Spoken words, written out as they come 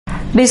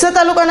ડીસા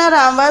તાલુકાના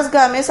રામવાસ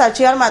ગામે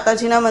સાચિયાર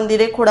માતાજીના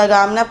મંદિરે ખોડા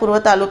ગામના પૂર્વ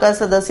તાલુકા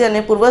સદસ્ય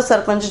અને પૂર્વ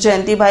સરપંચ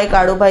જયંતિભાઈ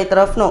કાળુભાઈ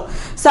તરફનો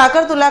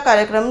સાકરતુલા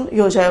કાર્યક્રમ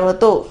યોજાયો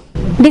હતો।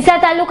 ડીસા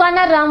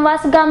તાલુકાના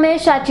રામવાસ ગામે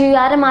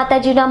સાચિયાર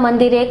માતાજીના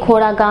મંદિરે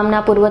ખોડા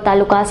ગામના પૂર્વ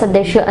તાલુકા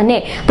સદસ્ય અને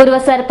પૂર્વ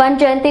સરપંચ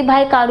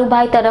જયંતિભાઈ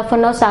કાળુભાઈ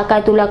તરફનો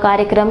સાકરતુલા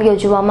કાર્યક્રમ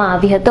યોજવામાં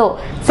આવ્યો હતો।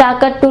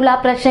 સાકરતુલા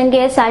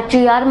પ્રસંગે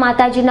સાચિયાર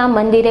માતાજીના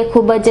મંદિરે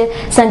ખૂબ જ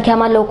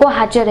સંખ્યામાં લોકો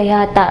હાજર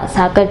રહ્યા હતા।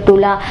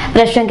 સાકરતુલા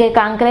પ્રસંગે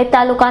કાંકરેજ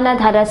તાલુકાના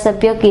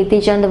ધારાસભ્ય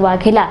કીર્તિચંદ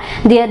વાઘેલા,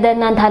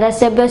 દિયોદરના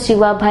ધારાસભ્ય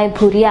શિવાભાઈ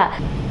ભુરિયા,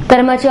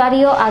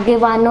 કર્મચારીઓ,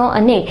 આગેવાનો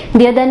અને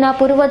દિયોદરના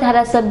પૂર્વ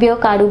ધારાસભ્યો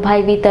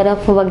કાળુભાઈ વી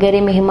તરફ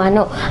વગેરે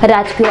મહેમાનો,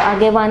 રાજકીય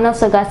આગેવાનો,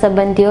 સગા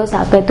સંબંધીઓ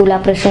સાકરતુલા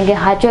પ્રસંગે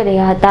હાજર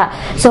રહ્યા હતા।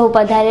 સૌ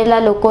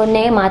પધારેલા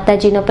લોકોને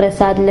માતાજીનો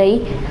પ્રસાદ લઈ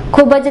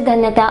ખૂબ જ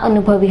ધન્યતા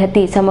અનુભવી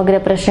હતી। સમગ્ર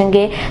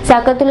પ્રસંગે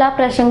સાકરતુલા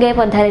પ્રસંગે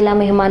પધારેલા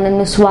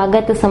મહેમાનોનું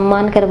સ્વાગત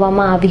સન્માન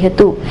કરવામાં આવ્યું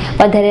હતું।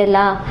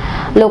 પધારેલા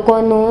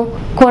લોકોનું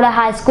ખોડા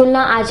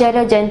હાઈસ્કૂલના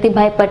આચાર્ય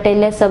જયંતિભાઈ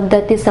પટેલે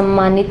શબ્દથી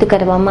સન્માનિત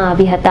કરવામાં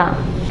આવ્યા હતા।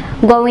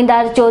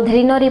 ગોવિંદાર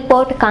ચૌધરીનો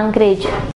રિપોર્ટ, કાંકરેજ।